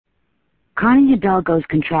Connie Hidalgo's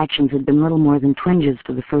contractions had been little more than twinges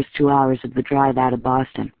for the first 2 hours of the drive out of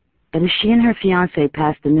Boston. But as she and her fiancé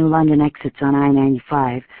passed the new London exits on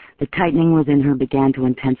I-95, the tightening within her began to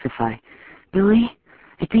intensify. "Billy,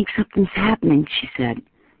 I think something's happening," she said.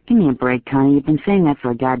 "Give me a break, Connie. You've been saying that for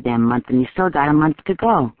a goddamn month, and you still got a month to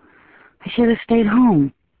go." "I should have stayed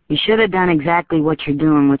home." "You should have done exactly what you're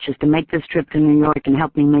doing, which is to make this trip to New York and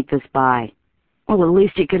help me make this buy." "Well, at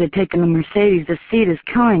least you could have taken the Mercedes. The seat is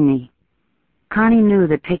killing me." Connie knew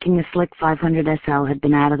that taking the slick 500 SL had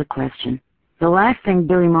been out of the question. The last thing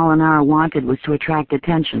Billy Molinaro wanted was to attract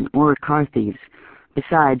attention, or car thieves.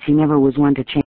 Besides, he never was one to change.